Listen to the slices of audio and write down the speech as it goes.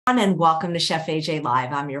And welcome to Chef AJ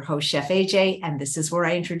Live. I'm your host, Chef AJ, and this is where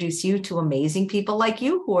I introduce you to amazing people like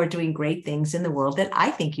you who are doing great things in the world that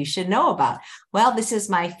I think you should know about. Well, this is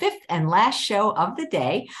my fifth and last show of the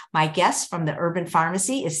day. My guest from the Herban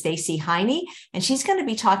Farmacy is Stacey Heiny, and she's going to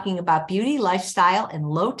be talking about beauty, lifestyle, and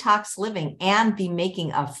low-tox living, and be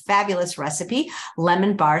making a fabulous recipe,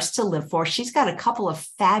 lemon bars to live for. She's got a couple of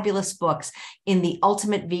fabulous books in the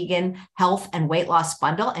Ultimate Vegan Health and Weight Loss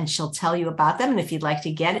Bundle, and she'll tell you about them. And if you'd like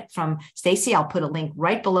to get it from Stacey, I'll put a link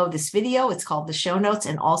right below this video. It's called the show notes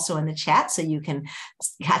and also in the chat, so you can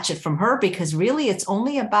catch it from her, because really it's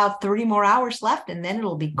only about 30 more hours left and then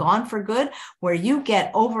it'll be gone for good, where you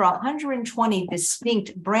get over 120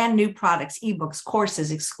 distinct brand new products, ebooks,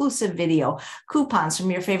 courses, exclusive video, coupons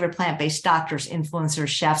from your favorite plant-based doctors, influencers,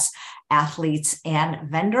 chefs, athletes, and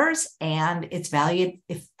vendors. And it's valued,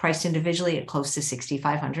 if priced individually, at close to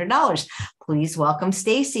 $6,500. Please welcome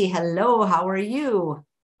Stacey. Hello, how are you?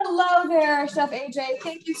 Hello there, Chef AJ.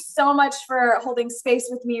 Thank you so much for holding space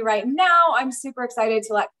with me right now. I'm super excited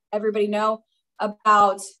to let everybody know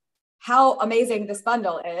about how amazing this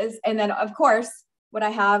bundle is. And then, of course, what I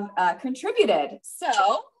have contributed.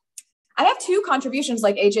 So I have two contributions,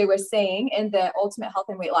 like AJ was saying, in the Ultimate Health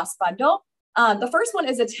and Weight Loss Bundle. The first one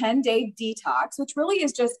is a 10-day detox, which really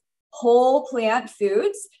is just whole plant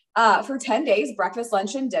foods for 10 days, breakfast,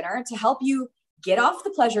 lunch, and dinner, to help you get off the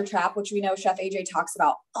pleasure trap, which we know Chef AJ talks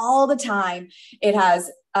about all the time. It has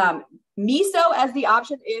miso as the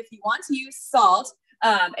option if you want to use salt,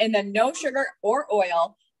 and then no sugar or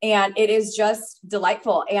oil. And it is just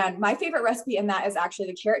delightful. And my favorite recipe in that is actually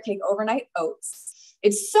the carrot cake overnight oats.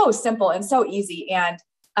 It's so simple and so easy. And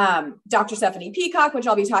Dr. Stephanie Peacock, which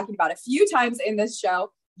I'll be talking about a few times in this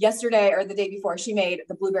show, yesterday or the day before, she made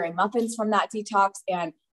the blueberry muffins from that detox.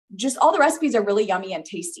 And just all the recipes are really yummy and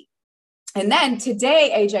tasty. And then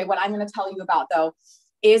today, AJ, what I'm going to tell you about, though,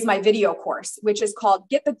 is my video course, which is called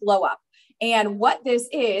Get the Glow Up. And what this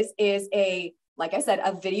is a, like I said,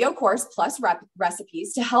 a video course plus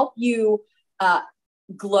recipes to help you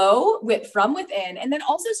glow from within, and then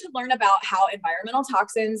also to learn about how environmental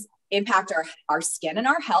toxins impact our skin and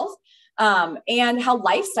our health, and how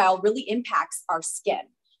lifestyle really impacts our skin.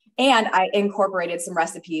 And I incorporated some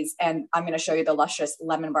recipes, and I'm going to show you the luscious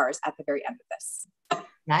lemon bars at the very end of this.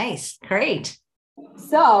 Nice. Great.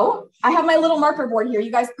 So I have my little marker board here.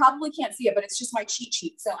 You guys probably can't see it, but it's just my cheat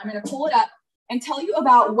sheet. So I'm going to pull it up and tell you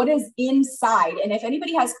about what is inside. And if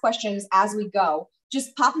anybody has questions as we go,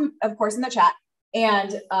 just pop them, of course, in the chat,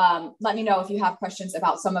 and let me know if you have questions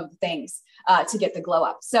about some of the things to get the glow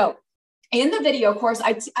up. So in the video course,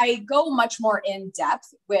 I go much more in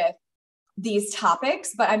depth with these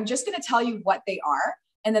topics, but I'm just going to tell you what they are.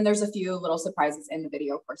 And then there's a few little surprises in the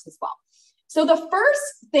video course as well. So the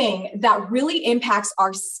first thing that really impacts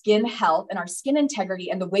our skin health and our skin integrity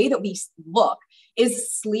and the way that we look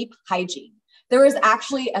is sleep hygiene. There is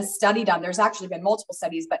actually a study done. There's actually been multiple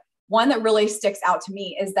studies, but one that really sticks out to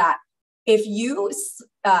me is that if you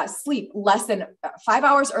sleep less than 5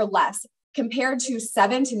 hours or less compared to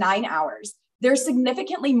 7 to 9 hours, there's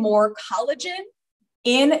significantly more collagen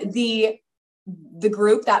in the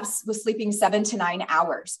group that was sleeping 7 to 9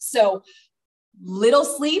 hours. So little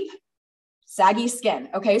sleep, saggy skin.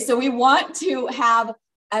 Okay. So we want to have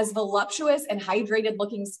as voluptuous and hydrated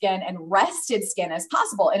looking skin and rested skin as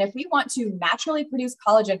possible. And if we want to naturally produce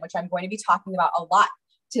collagen, which I'm going to be talking about a lot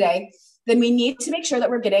today, then we need to make sure that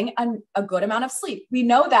we're getting a good amount of sleep. We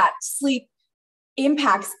know that sleep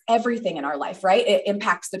impacts everything in our life, right? It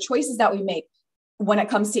impacts the choices that we make when it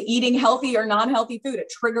comes to eating healthy or non-healthy food. It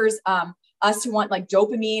triggers us to want like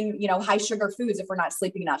dopamine, high sugar foods if we're not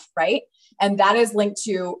sleeping enough, right? And that is linked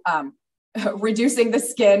to reducing the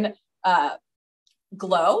skin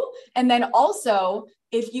glow. And then also,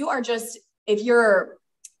 if you're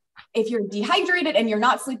dehydrated and you're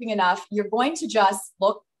not sleeping enough, you're going to just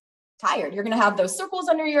look tired. You're going to have those circles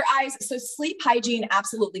under your eyes. So sleep hygiene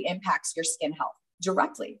absolutely impacts your skin health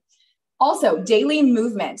directly. Also, daily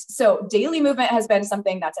movement. So daily movement has been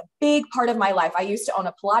something that's a big part of my life. I used to own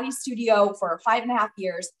a Pilates studio for 5.5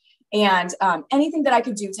 years. And anything that I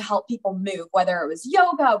could do to help people move, whether it was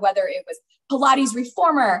yoga, whether it was Pilates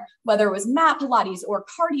reformer, whether it was mat Pilates or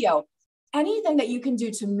cardio, anything that you can do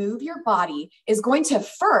to move your body is going to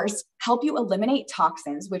first help you eliminate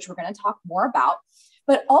toxins, which we're going to talk more about,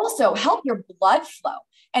 but also help your blood flow.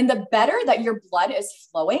 And the better that your blood is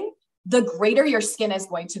flowing, the greater your skin is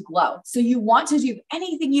going to glow. So you want to do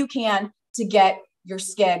anything you can to get your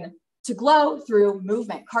skin to glow through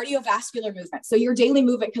movement, cardiovascular movement. So your daily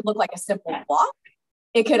movement could look like a simple walk.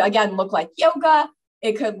 It could, again, look like yoga.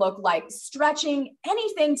 It could look like stretching,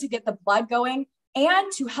 anything to get the blood going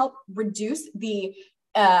and to help reduce the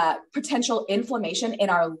potential inflammation in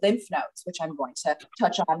our lymph nodes, which I'm going to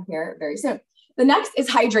touch on here very soon. The next is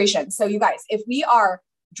hydration. So you guys, if we are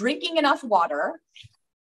drinking enough water,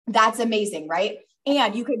 that's amazing, right?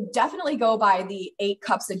 And you could definitely go by the 8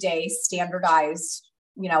 cups a day standardized,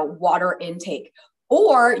 water intake,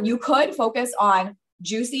 or you could focus on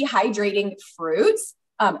juicy, hydrating fruits,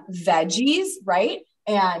 veggies, right?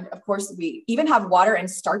 And of course, we even have water and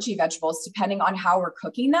starchy vegetables, depending on how we're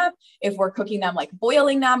cooking them. If we're cooking them like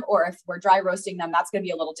boiling them, or if we're dry roasting them, that's going to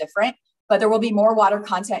be a little different. But there will be more water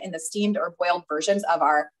content in the steamed or boiled versions of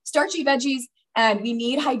our starchy veggies. And we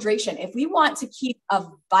need hydration. If we want to keep a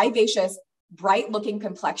vivacious, bright looking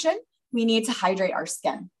complexion, we need to hydrate our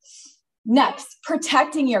skin. Next,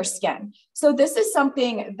 protecting your skin. So this is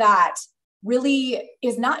something that really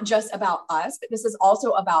is not just about us, but this is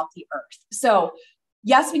also about the earth. So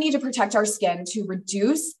yes, we need to protect our skin to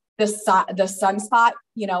reduce the sunspot,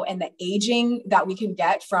 and the aging that we can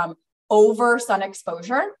get from over sun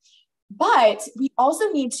exposure. But we also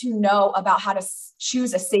need to know about how to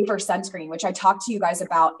choose a safer sunscreen, which I talked to you guys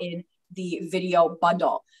about in the video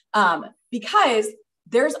bundle, because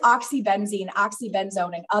there's oxybenzene,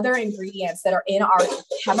 oxybenzone, and other ingredients that are in our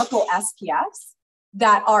chemical SPFs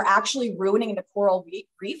that are actually ruining the coral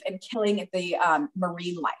reef and killing the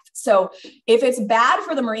marine life. So if it's bad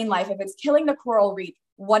for the marine life, if it's killing the coral reef,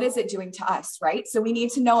 what is it doing to us, right? So we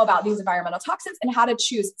need to know about these environmental toxins and how to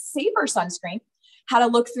choose safer sunscreen, how to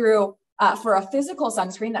look through for a physical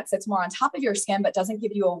sunscreen that sits more on top of your skin, but doesn't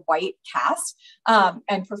give you a white cast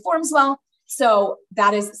and performs well. So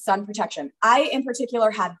that is sun protection. I, in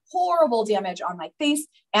particular, had horrible damage on my face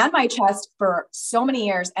and my chest for so many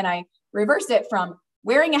years. And I reversed it from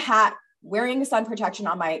wearing a hat, wearing sun protection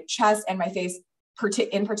on my chest and my face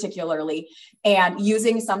in particularly, and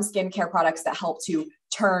using some skincare products that help to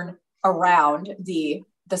turn around the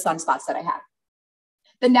sunspots that I had.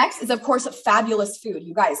 The next is, of course, fabulous food.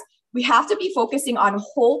 You guys, we have to be focusing on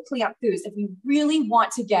whole plant foods if we really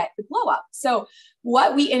want to get the glow up. So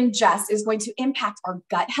what we ingest is going to impact our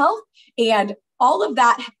gut health, and all of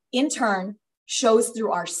that in turn shows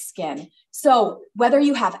through our skin. So whether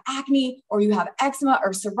you have acne or you have eczema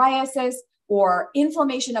or psoriasis or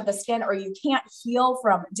inflammation of the skin, or you can't heal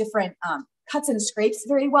from different cuts and scrapes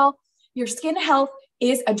very well, your skin health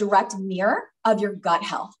is a direct mirror of your gut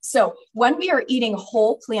health. So when we are eating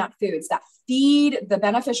whole plant foods that feed the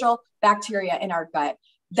beneficial bacteria in our gut,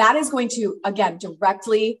 that is going to, again,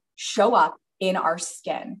 directly show up in our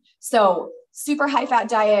skin. So super high fat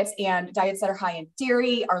diets and diets that are high in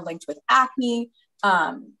dairy are linked with acne.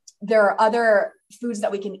 There are other foods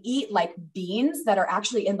that we can eat, like beans, that are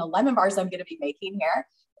actually in the lemon bars I'm going to be making here.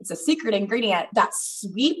 It's a secret ingredient that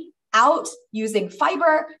sweep out, using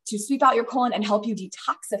fiber to sweep out your colon and help you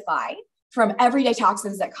detoxify from everyday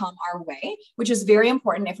toxins that come our way, which is very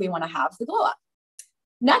important if we want to have the glow up.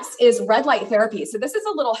 Next is red light therapy. So this is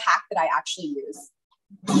a little hack that I actually use.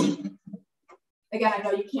 Again, I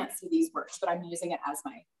know you can't see these words, but I'm using it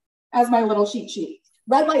as my little cheat sheet.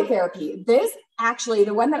 Red light therapy. This actually,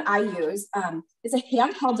 the one that I use is a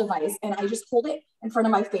handheld device, and I just hold it in front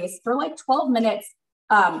of my face for like 12 minutes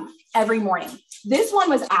every morning. This one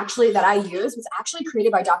was actually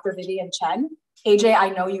created by Dr. Vivian Chen. AJ, I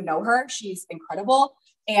know you know her. She's incredible.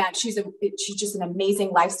 And she's just an amazing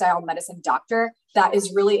lifestyle medicine doctor that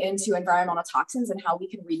is really into environmental toxins and how we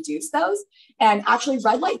can reduce those. And actually,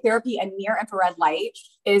 red light therapy and near infrared light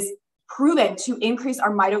is proven to increase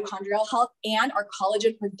our mitochondrial health and our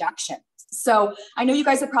collagen production. So I know you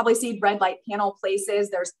guys have probably seen red light panel places.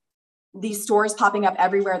 There's these stores popping up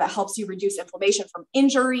everywhere that helps you reduce inflammation from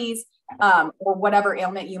injuries or whatever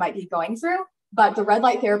ailment you might be going through. But the red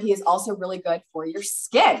light therapy is also really good for your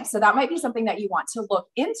skin. So that might be something that you want to look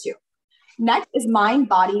into. Next is mind,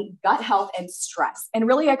 body, gut health, and stress. And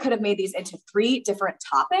really, I could have made these into 3 different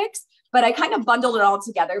topics, but I kind of bundled it all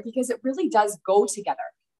together because it really does go together.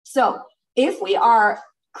 So if we are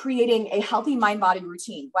creating a healthy mind-body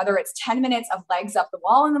routine, whether it's 10 minutes of legs up the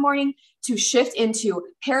wall in the morning to shift into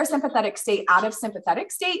parasympathetic state out of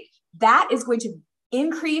sympathetic state, that is going to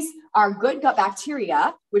increase our good gut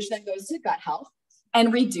bacteria, which then goes to gut health,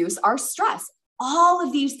 and reduce our stress. All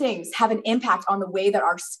of these things have an impact on the way that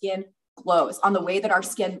our skin glows, on the way that our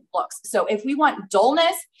skin looks. So if we want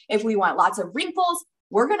dullness, if we want lots of wrinkles,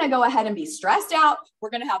 we're going to go ahead and be stressed out. We're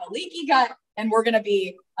going to have a leaky gut, and we're not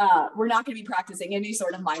going to be practicing any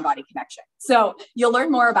sort of mind-body connection. So you'll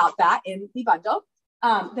learn more about that in the bundle.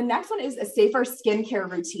 The next one is a safer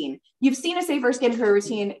skincare routine. You've seen a safer skincare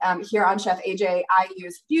routine here on Chef AJ. I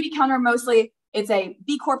use Beauty Counter mostly. It's a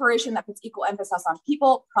B Corporation that puts equal emphasis on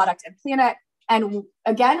people, product, and planet. And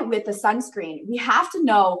again, with the sunscreen, we have to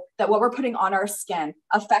know that what we're putting on our skin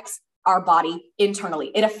affects our body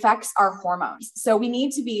internally. It affects our hormones. So we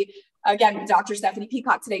need to be, again, Dr. Stephanie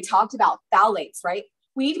Peacock today talked about phthalates, right?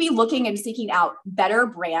 We need to be looking and seeking out better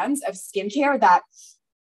brands of skincare that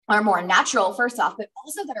are more natural, first off, but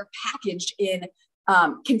also that are packaged in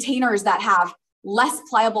containers that have less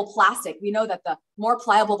pliable plastic. We know that the more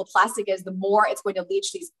pliable the plastic is, the more it's going to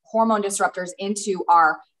leach these hormone disruptors into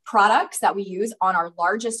our products that we use on our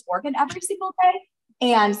largest organ every single day.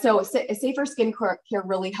 And so a safer skin care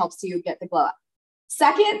really helps you get the glow up.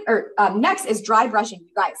 Next is dry brushing.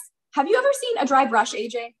 You guys, have you ever seen a dry brush,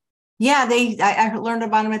 AJ? Yeah, I learned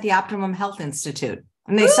about them at the Optimum Health Institute,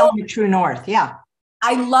 and they sell them at True North. Yeah.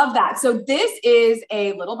 I love that. So this is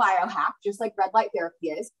a little biohack, just like red light therapy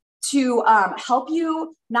is, to help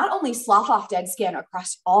you not only slough off dead skin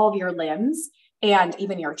across all of your limbs and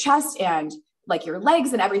even your chest and like your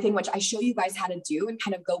legs and everything, which I show you guys how to do and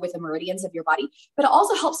kind of go with the meridians of your body, but it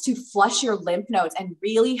also helps to flush your lymph nodes and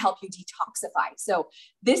really help you detoxify. So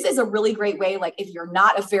this is a really great way. Like if you're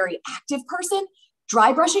not a very active person,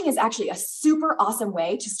 dry brushing is actually a super awesome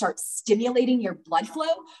way to start stimulating your blood flow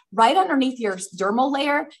right underneath your dermal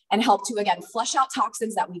layer and help to, again, flush out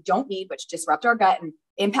toxins that we don't need, which disrupt our gut and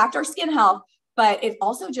impact our skin health. But it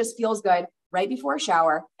also just feels good right before a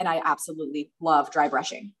shower. And I absolutely love dry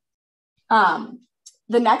brushing.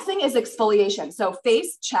 The next thing is exfoliation. So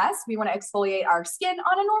face, chest, we want to exfoliate our skin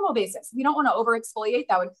on a normal basis. We don't want to over exfoliate.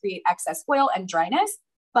 That would create excess oil and dryness.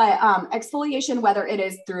 But exfoliation, whether it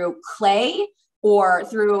is through clay or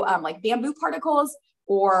through like bamboo particles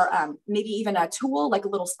or maybe even a tool like a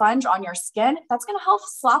little sponge on your skin, that's going to help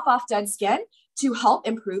slough off dead skin to help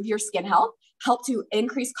improve your skin health, help to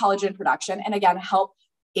increase collagen production, and again, help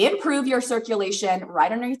improve your circulation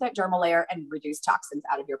right underneath that dermal layer and reduce toxins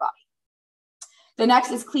out of your body. The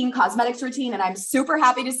next is clean cosmetics routine. And I'm super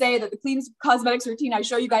happy to say that the clean cosmetics routine I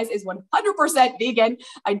show you guys is 100% vegan.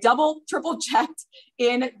 I triple checked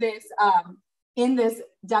in this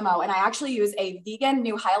demo. And I actually use a vegan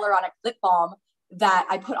new hyaluronic lip balm that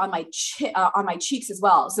I put on my cheeks as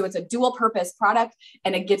well. So it's a dual purpose product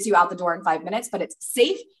and it gets you out the door in 5 minutes, but it's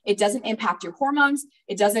safe. It doesn't impact your hormones.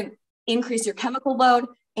 It doesn't increase your chemical load.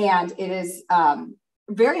 And it is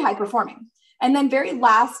very high performing. And then very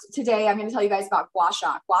last today, I'm going to tell you guys about gua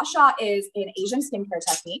sha. Gua sha is an Asian skincare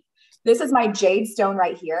technique. This is my jade stone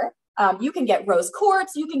right here. You can get rose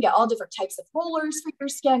quartz. You can get all different types of rollers for your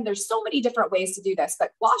skin. There's so many different ways to do this,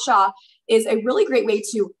 but gua sha is a really great way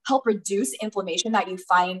to help reduce inflammation that you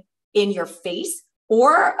find in your face,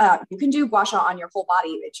 or you can do gua sha on your whole body.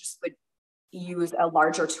 It just would use a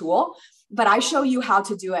larger tool, but I show you how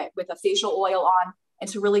to do it with a facial oil on and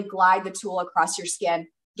to really glide the tool across your skin,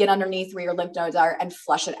 get underneath where your lymph nodes are and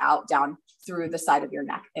flush it out down through the side of your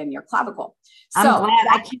neck and your clavicle. So I'm glad.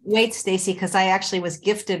 I can't wait, Stacey, because I actually was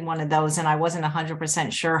gifted one of those and I wasn't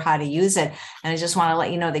 100% sure how to use it. And I just want to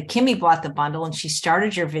let you know that Kimmy bought the bundle and she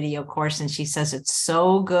started your video course and she says it's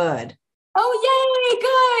so good.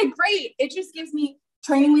 Oh, yay. Good. Great. It just gives me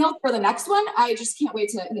training wheels for the next one. I just can't wait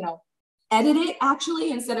to, edit it actually,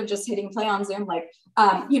 instead of just hitting play on Zoom, like,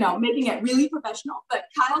 making it really professional. But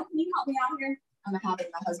Kyle, can you help me out here? I'm having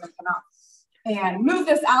my husband come out and move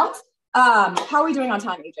this out. How are we doing on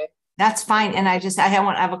time, AJ? That's fine. And I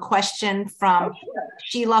have a question from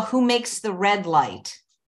Sheila, who makes the red light?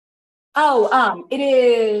 It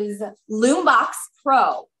is Loombox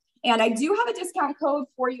Pro. And I do have a discount code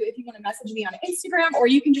for you if you want to message me on Instagram, or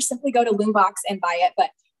you can just simply go to Loombox and buy it.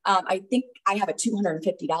 But I think I have a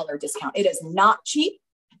 $250 discount. It is not cheap.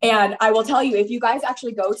 And I will tell you, if you guys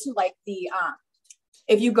actually go to like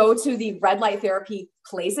if you go to the red light therapy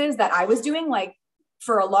places that I was doing, like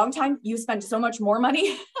for a long time, you spend so much more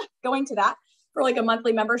money going to that for like a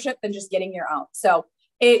monthly membership than just getting your own. So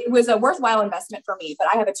it was a worthwhile investment for me, but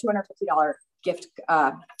I have a $250 gift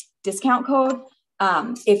discount code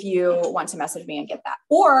if you want to message me and get that.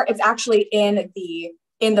 Or it's actually in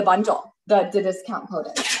the bundle, the discount code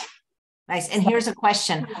is. Nice. And here's a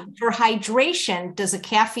question. For hydration, does a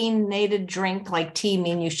caffeinated drink like tea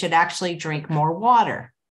mean you should actually drink more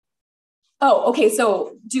water? Oh, okay.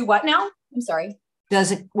 So do what now? I'm sorry.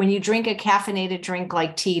 When you drink a caffeinated drink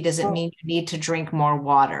like tea, does it mean you need to drink more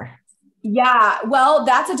water? Yeah, well,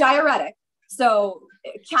 that's a diuretic. So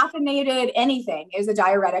caffeinated anything is a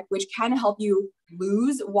diuretic, which can help you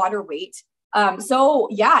lose water weight. So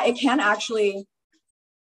yeah, it can actually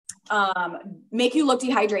make you look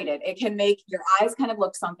dehydrated. It can make your eyes kind of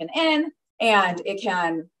look sunken in, and it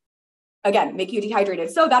can, again, make you dehydrated.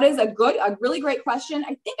 So that is a really great question.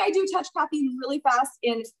 I think I do touch caffeine really fast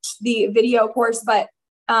in the video course, but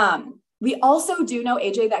We also do know,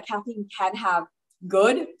 AJ, that caffeine can have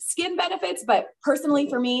good skin benefits, but personally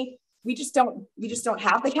for me, we just don't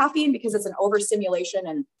have the caffeine because it's an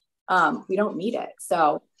overstimulation and we don't need it.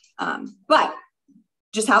 So, but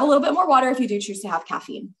just have a little bit more water if you do choose to have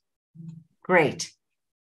caffeine. Great.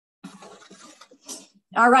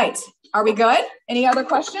 All right. Are we good? Any other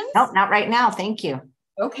questions? Nope, not right now. Thank you.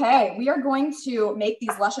 Okay. We are going to make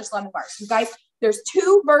these luscious lemon bars. You guys, there's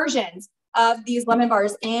 2 versions of these lemon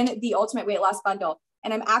bars in the Ultimate Weight Loss Bundle.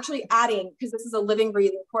 And I'm actually adding, because this is a living,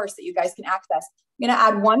 breathing course that you guys can access, I'm going to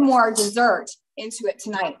add one more dessert into it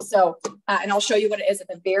tonight. So, and I'll show you what it is at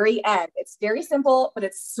the very end. It's very simple, but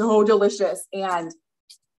it's so delicious and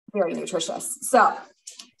very nutritious. So,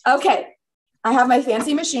 okay. I have my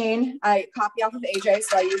fancy machine. I copy off of AJ,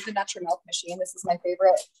 so I use the Nutritionist machine. This is my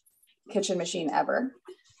favorite kitchen machine ever.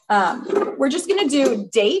 We're just going to do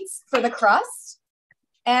dates for the crust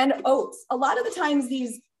and oats. A lot of the times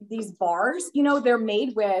these bars, you know, they're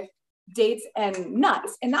made with dates and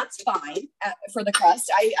nuts, and that's fine for the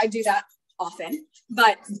crust. I do that often,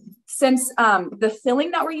 but since the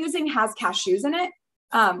filling that we're using has cashews in it,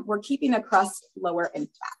 we're keeping the crust lower in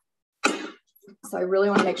fat. So I really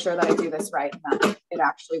want to make sure that I do this right and that it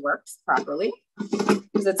actually works properly,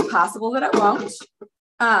 because it's possible that it won't.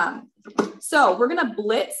 So we're going to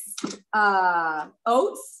blitz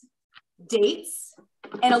oats, dates,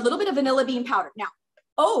 and a little bit of vanilla bean powder. Now,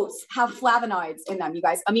 oats have flavonoids in them, you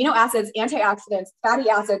guys, amino acids, antioxidants, fatty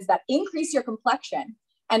acids that increase your complexion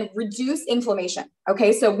and reduce inflammation.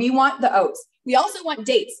 Okay, so we want the oats. We also want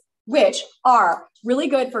dates, which are really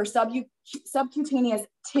good for subcutaneous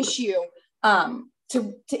tissue,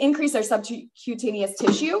 to increase our subcutaneous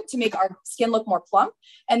tissue to make our skin look more plump,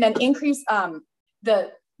 and then increase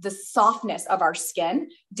the softness of our skin.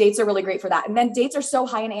 Dates are really great for that. And then dates are so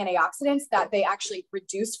high in antioxidants that they actually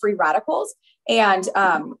reduce free radicals. And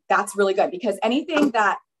that's really good, because anything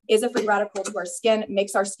that is a free radical to our skin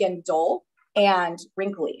makes our skin dull and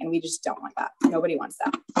wrinkly. And we just don't want that. Nobody wants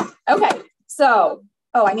that. Okay. So,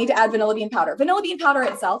 I need to add vanilla bean powder. Vanilla bean powder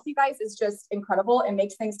itself, you guys, is just incredible. It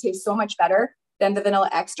makes things taste so much better than the vanilla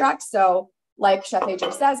extract. So like Chef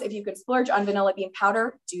AJ says, if you could splurge on vanilla bean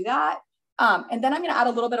powder, do that. And then I'm going to add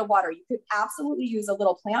a little bit of water. You could absolutely use a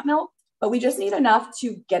little plant milk, but we just need enough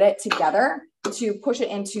to get it together to push it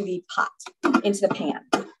into the pot, into the pan.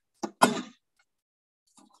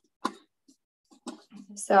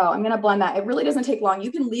 So I'm going to blend that. It really doesn't take long.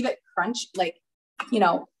 You can leave it crunch, like, you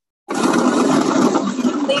know,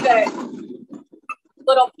 leave it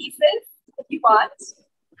little pieces if you want,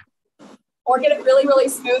 or get it really, really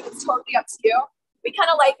smooth. It's totally up to you. We kind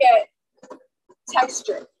of like it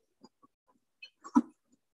textured.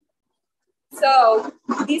 So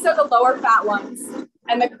these are the lower fat ones,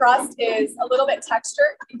 and the crust is a little bit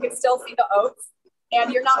textured. You can still see the oats,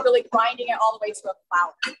 and you're not really grinding it all the way to a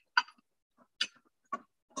flour,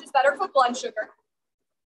 which is better for blood sugar.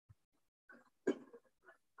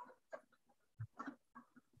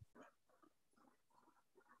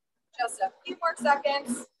 Just a few more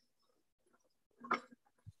seconds.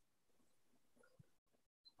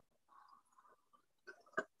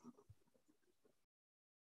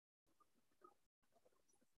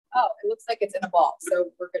 Oh, it looks like it's in a ball, so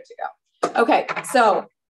we're good to go. Okay, so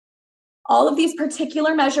all of these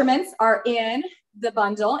particular measurements are in the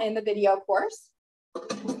bundle in the video course,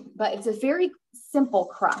 but it's a very simple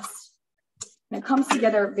crust, and it comes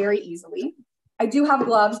together very easily. I do have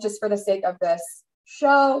gloves just for the sake of this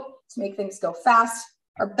show to make things go fast.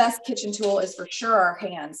 Our best kitchen tool is for sure our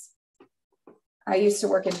hands. I used to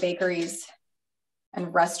work in bakeries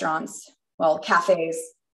and restaurants, well, cafes,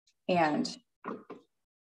 and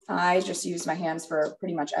I just used my hands for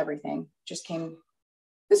pretty much everything.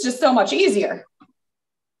 It's just so much easier.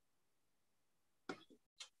 I'm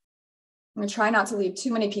gonna try not to leave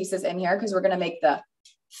too many pieces in here because we're gonna make the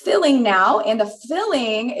filling now. And the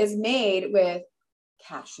filling is made with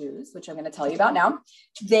cashews, which I'm gonna tell you about now.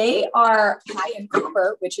 They are high in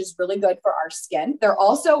copper, which is really good for our skin. They're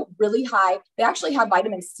also really high. They actually have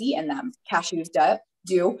vitamin C in them, cashews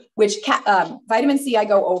do, which vitamin C I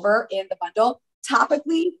go over in the bundle.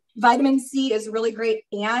 Topically, vitamin C is really great.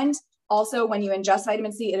 And also when you ingest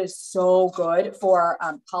vitamin C, it is so good for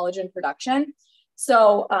collagen production.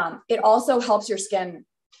 So it also helps your skin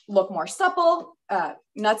look more supple.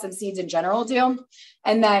 Nuts and seeds in general do.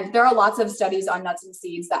 And then there are lots of studies on nuts and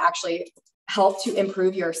seeds that actually help to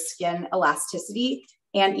improve your skin elasticity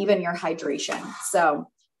and even your hydration. So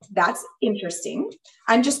that's interesting.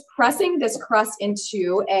 I'm just pressing this crust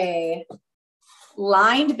into a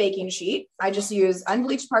lined baking sheet. I just use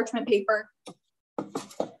unbleached parchment paper,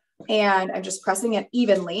 and I'm just pressing it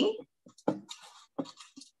evenly.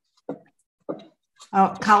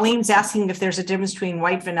 Oh, Colleen's asking if there's a difference between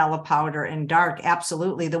white vanilla powder and dark.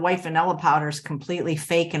 Absolutely. The white vanilla powder is completely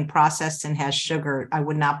fake and processed and has sugar. I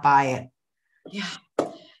would not buy it. Yeah.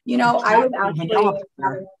 You know, I was actually in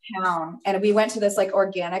town and we went to this like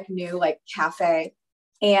organic new like cafe,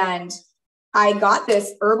 and I got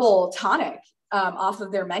this herbal tonic off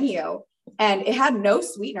of their menu, and it had no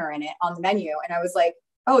sweetener in it on the menu. And I was like,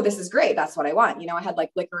 oh, this is great. That's what I want. You know, I had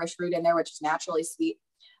like licorice root in there, which is naturally sweet.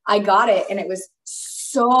 I got it and it was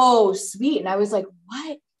so sweet. And I was like,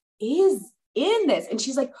 what is in this? And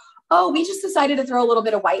she's like, oh, we just decided to throw a little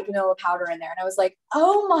bit of white vanilla powder in there. And I was like,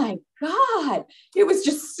 oh my God, it was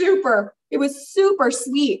just super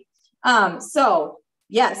sweet. So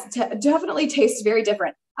yes, definitely tastes very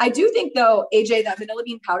different. I do think though, AJ, that vanilla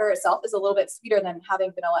bean powder itself is a little bit sweeter than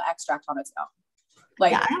having vanilla extract on its own.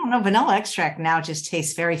 Like, yeah, I don't know. Vanilla extract now just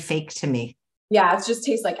tastes very fake to me. Yeah, it just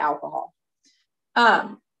tastes like alcohol.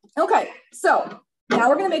 Okay, so now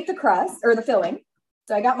we're gonna make the crust or the filling.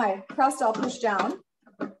 So I got my crust all pushed down.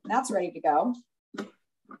 That's ready to go.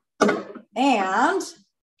 And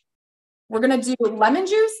we're gonna do lemon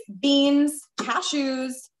juice, beans,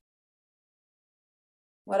 cashews.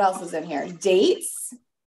 What else is in here? Dates.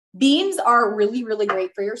 Beans are really, really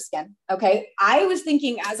great for your skin. Okay. I was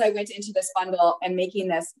thinking as I went into this bundle and making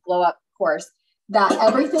this glow up course that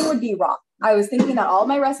everything would be raw. I was thinking that all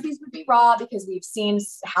my recipes would be raw because we've seen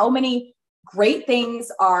how many great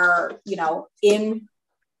things are, you know, in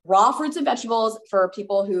raw fruits and vegetables for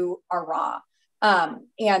people who are raw.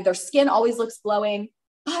 And their skin always looks glowing,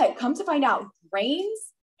 but come to find out grains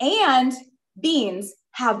and beans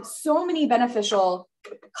have so many beneficial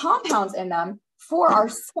compounds in them for our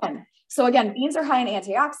skin. So again, beans are high in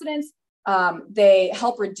antioxidants. They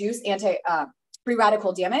help reduce free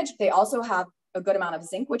radical damage. They also have a good amount of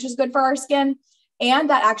zinc, which is good for our skin. And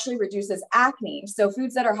that actually reduces acne. So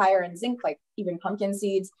foods that are higher in zinc, like even pumpkin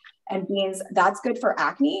seeds and beans, that's good for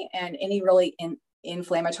acne and any really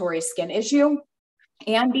inflammatory skin issue.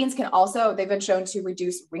 And beans can also, they've been shown to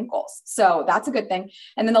reduce wrinkles. So that's a good thing.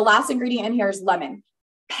 And then the last ingredient in here is lemon,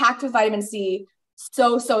 packed with vitamin C.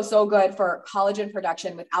 So good for collagen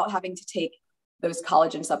production without having to take those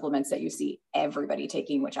collagen supplements that you see everybody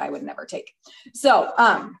taking, which I would never take. So,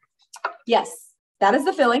 yes, that is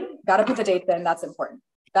the filling. Got to put the dates in. That's important.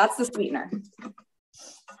 That's the sweetener.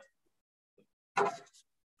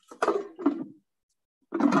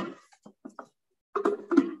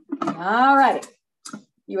 All right.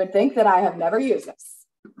 You would think that I have never used this.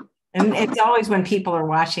 And it's always when people are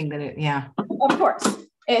watching that it, yeah. Of course.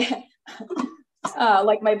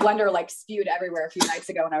 Like my blender like spewed everywhere a few nights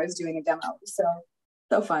ago when I was doing a demo. So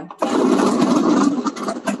fun.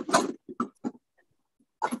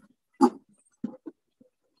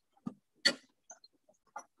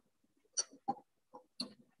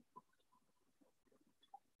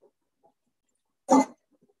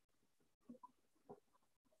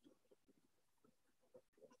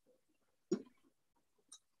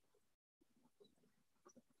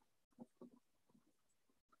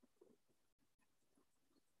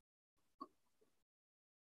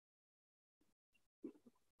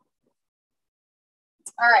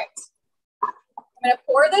 All right, I'm going to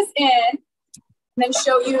pour this in and then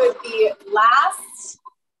show you the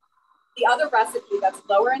other recipe that's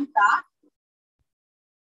lower in fat.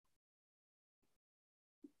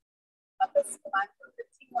 Let this come on for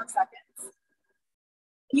 15 more seconds.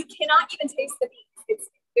 You cannot even taste the beans. It's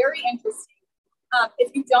very interesting.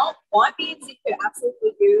 If you don't want beans, you could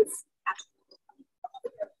absolutely use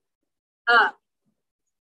cashews.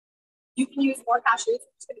 You can use more cashews, which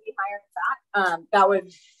is going to be higher in fat. That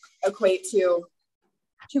would equate to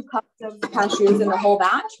 2 cups of cashews in the whole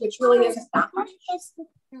batch, which really isn't that much.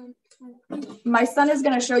 My son is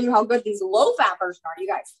going to show you how good these low-fat versions are, you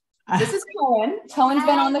guys. This is Cohen. Cohen's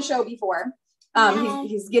been on the show before.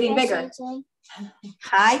 He's getting bigger.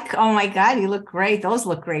 Hi. Oh my God, you look great. Those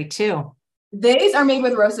look great too. These are made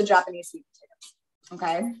with roasted Japanese sweet potatoes.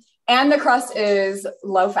 Okay. And the crust is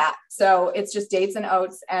low fat. So it's just dates and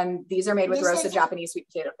oats. And these are made with roasted Japanese sweet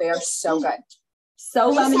potato. They are so good.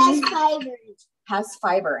 So lemony. Has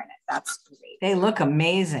fiber in it. That's great. They look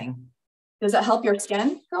amazing. Does it help your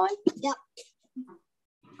skin, Cohen? Yep.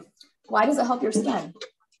 Why does it help your skin?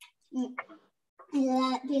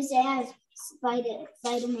 Because it has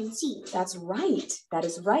vitamin C. That's right. That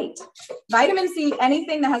is right. Vitamin C,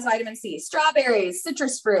 anything that has vitamin C, strawberries,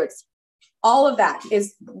 citrus fruits, all of that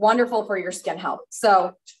is wonderful for your skin health.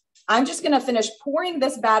 So I'm just going to finish pouring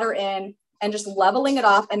this batter in and just leveling it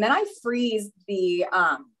off. And then I freeze the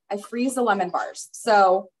lemon bars.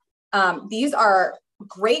 So these are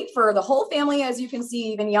great for the whole family. As you can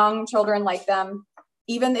see, even young children like them.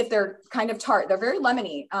 even if they're kind of tart. They're very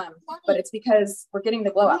lemony, but it's because we're getting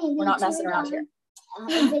the glow up. We're not messing around here.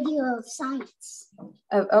 A video of science.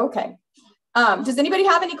 Oh, okay. Does anybody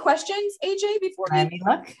have any questions, AJ, before Let me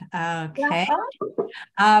look? Okay.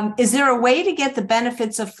 Is there a way to get the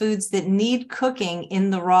benefits of foods that need cooking in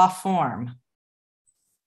the raw form?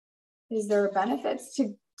 Is there benefits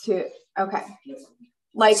to okay.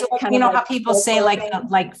 Like, so, kind you of know, like how people say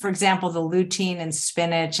like, for example, the lutein in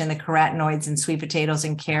spinach and the carotenoids in sweet potatoes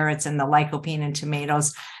and carrots and the lycopene in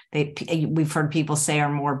tomatoes, we've heard people say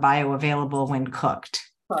are more bioavailable when cooked.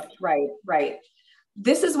 Right, right.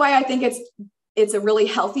 This is why I think it's a really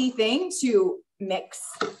healthy thing to mix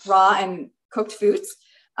raw and cooked foods.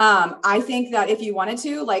 I think that if you wanted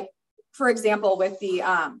to, like, for example, with the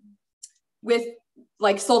with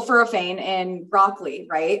like sulforaphane in broccoli,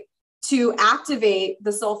 right? To activate the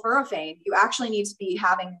sulforaphane, you actually need to be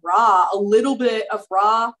having a little bit of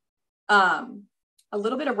raw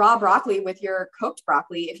broccoli with your cooked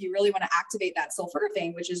broccoli if you really want to activate that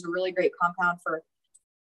sulforaphane, which is a really great compound for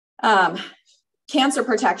cancer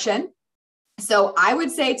protection. So I would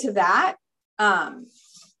say to that,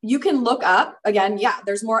 you can look up again. Yeah,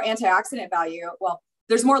 there's more antioxidant value. Well,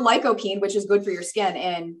 there's more lycopene, which is good for your skin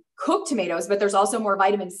in cooked tomatoes, but there's also more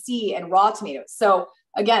vitamin C in raw tomatoes. So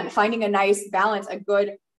again, finding a nice balance, a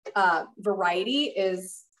good variety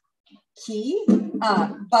is key.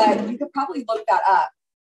 But you could probably look that up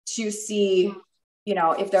to see, you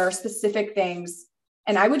know, if there are specific things.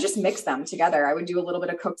 And I would just mix them together. I would do a little bit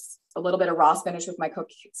of raw spinach with my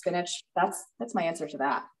cooked spinach. That's my answer to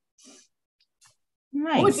that.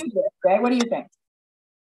 Nice. What would you do, Ray? What do you think?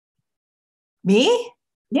 Me?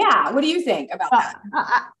 Yeah. What do you think about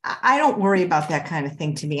that? I don't worry about that kind of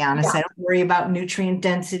thing, to be honest. Yeah. I don't worry about nutrient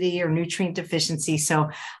density or nutrient deficiency. So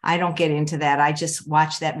I don't get into that. I just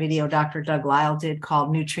watched that video Dr. Doug Lisle did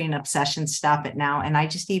called Nutrient Obsession, Stop It Now. And I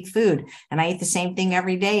just eat food and I eat the same thing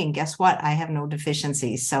every day. And guess what? I have no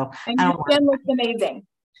deficiencies. So and your skin looks amazing.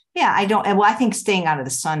 Yeah, I don't. Well, I think staying out of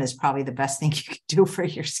the sun is probably the best thing you can do for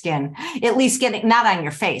your skin. At least getting not on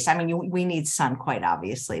your face. I mean, we need sun, quite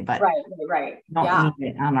obviously, but right. Don't need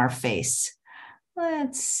it on our face.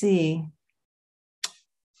 Let's see.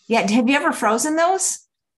 Yeah, have you ever frozen those?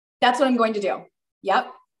 That's what I'm going to do.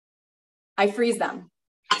 Yep, I freeze them.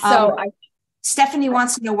 So Stephanie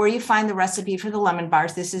wants to know where you find the recipe for the lemon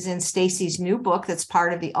bars. This is in Stacey's new book that's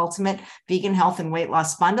part of the Ultimate Vegan Health and Weight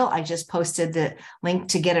Loss Bundle. I just posted the link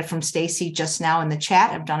to get it from Stacey just now in the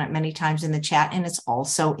chat. I've done it many times in the chat, and it's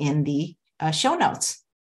also in the show notes.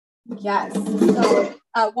 Yes. So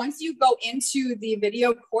once you go into the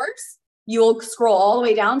video course, you'll scroll all the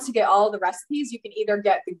way down to get all the recipes. You can either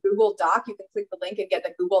get the Google Doc, you can click the link and get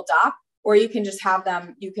the Google Doc, or you can just have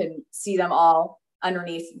them, you can see them all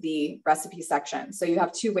underneath the recipe section. So you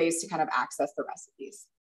have two ways to kind of access the recipes.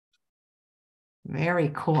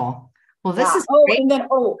 Very cool. Well, this is great. And then,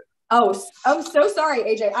 so sorry,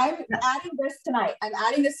 AJ. I'm adding this tonight.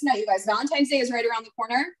 You guys. Valentine's Day is right around the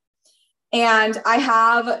corner. And I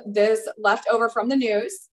have this left over from the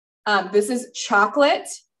news. This is chocolate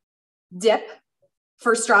dip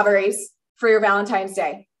for strawberries for your Valentine's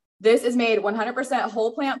Day. This is made 100%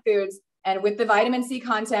 whole plant foods. And with the vitamin C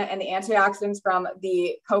content and the antioxidants from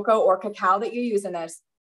the cocoa or cacao that you use in this,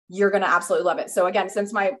 you're going to absolutely love it. So again,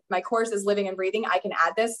 since my course is living and breathing, I can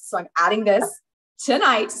add this. So I'm adding this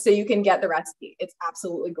tonight so you can get the recipe. It's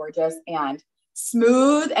absolutely gorgeous and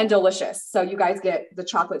smooth and delicious. So you guys get the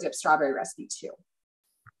chocolate dip strawberry recipe too.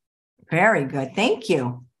 Very good. Thank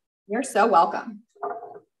you. You're so welcome.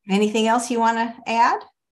 Anything else you want to add?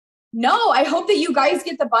 No, I hope that you guys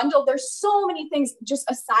get the bundle. There's so many things just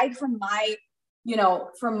aside from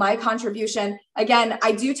my contribution. Again,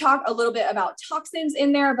 I do talk a little bit about toxins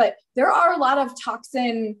in there, but there are a lot of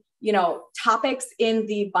toxin, topics in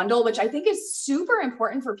the bundle, which I think is super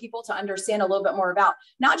important for people to understand a little bit more about,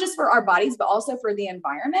 not just for our bodies, but also for the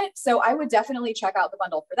environment. So I would definitely check out the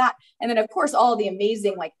bundle for that. And then of course, all the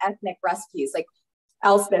amazing like ethnic recipes, like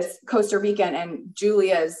Elspeth's Costa Rican and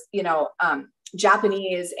Julia's,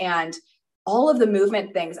 Japanese and all of the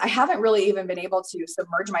movement things. I haven't really even been able to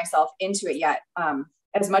submerge myself into it yet,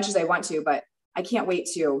 as much as I want to, but I can't wait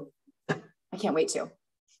to.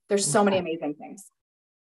 There's so many amazing things.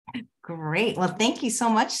 Great. Well, thank you so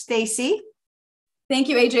much, Stacey. Thank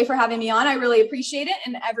you, AJ, for having me on. I really appreciate it.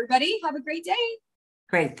 And everybody have a great day.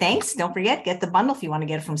 Great. Thanks. Don't forget, get the bundle. If you want to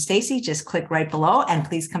get it from Stacey, just click right below and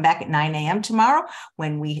please come back at 9 a.m. tomorrow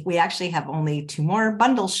when we actually have only 2 more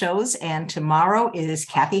bundle shows. And tomorrow is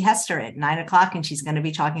Kathy Hester at 9 o'clock. And she's going to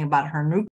be talking about her new